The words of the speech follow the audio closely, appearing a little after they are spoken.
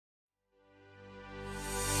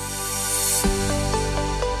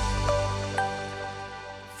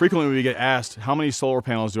Frequently we get asked, how many solar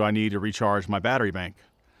panels do I need to recharge my battery bank?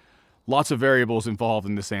 Lots of variables involved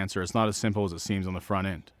in this answer. It's not as simple as it seems on the front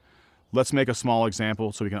end. Let's make a small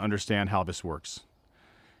example so we can understand how this works.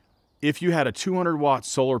 If you had a 200-watt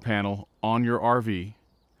solar panel on your RV,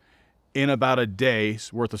 in about a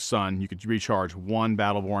day's worth of sun, you could recharge one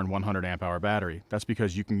Battleborn 100 amp hour battery. That's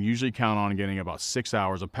because you can usually count on getting about 6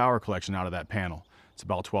 hours of power collection out of that panel. It's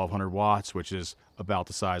about 1,200 watts, which is about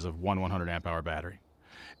the size of one 100 amp hour battery.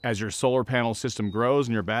 As your solar panel system grows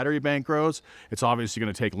and your battery bank grows, it's obviously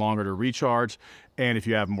going to take longer to recharge. And if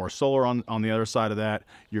you have more solar on the other side of that,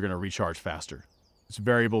 you're going to recharge faster. It's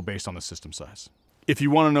variable based on the system size. If you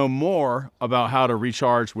want to know more about how to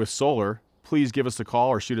recharge with solar, please give us a call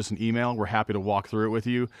or shoot us an email. We're happy to walk through it with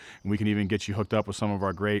you, and we can even get you hooked up with some of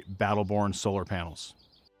our great Battleborn solar panels.